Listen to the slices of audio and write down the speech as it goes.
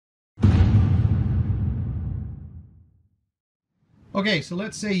Okay, so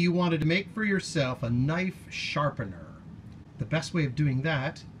let's say you wanted to make for yourself a knife sharpener. The best way of doing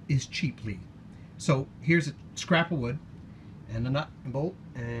that is cheaply. So here's a scrap of wood and a nut and bolt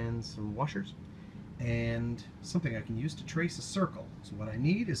and some washers and something I can use to trace a circle. So what I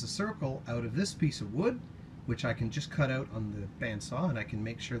need is a circle out of this piece of wood, which I can just cut out on the bandsaw, and I can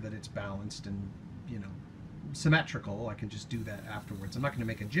make sure that it's balanced and, you know, symmetrical. I can just do that afterwards. I'm not going to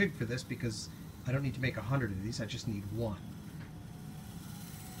make a jig for this because I don't need to make 100 of these. I just need one.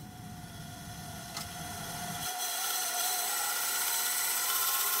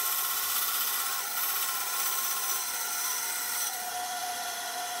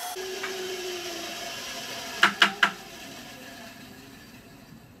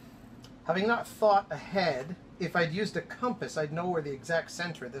 Having not thought ahead, if I'd used a compass, I'd know where the exact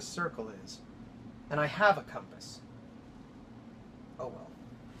center of this circle is. And I have a compass. Oh well.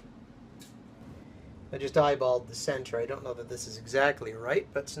 I just eyeballed the center. I don't know that this is exactly right,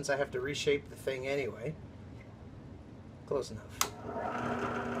 but since I have to reshape the thing anyway, close enough.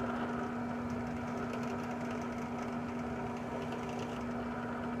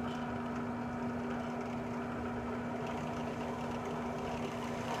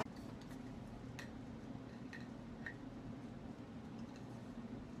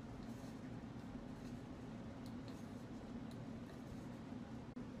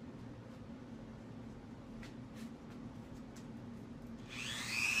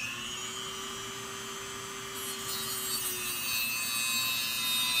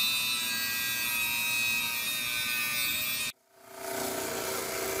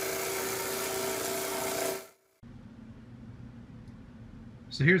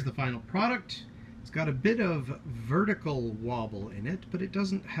 So here's the final product. It's got a bit of vertical wobble in it, but it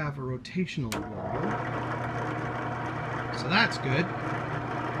doesn't have a rotational wobble. So that's good.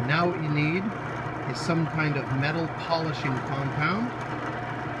 Now what you need is some kind of metal polishing compound.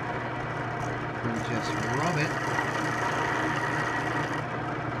 And just rub it.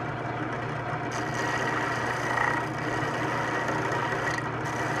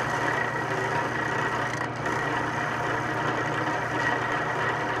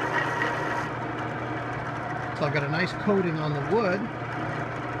 So I've got a nice coating on the wood,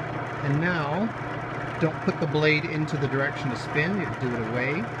 and now don't put the blade into the direction of spin, you do it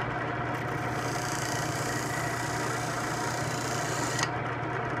away.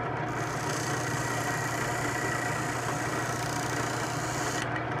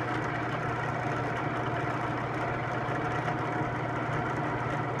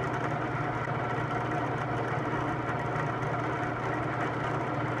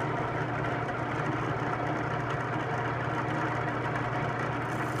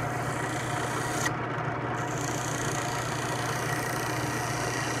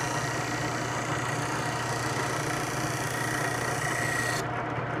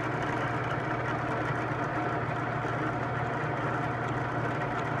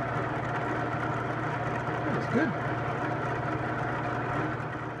 Good.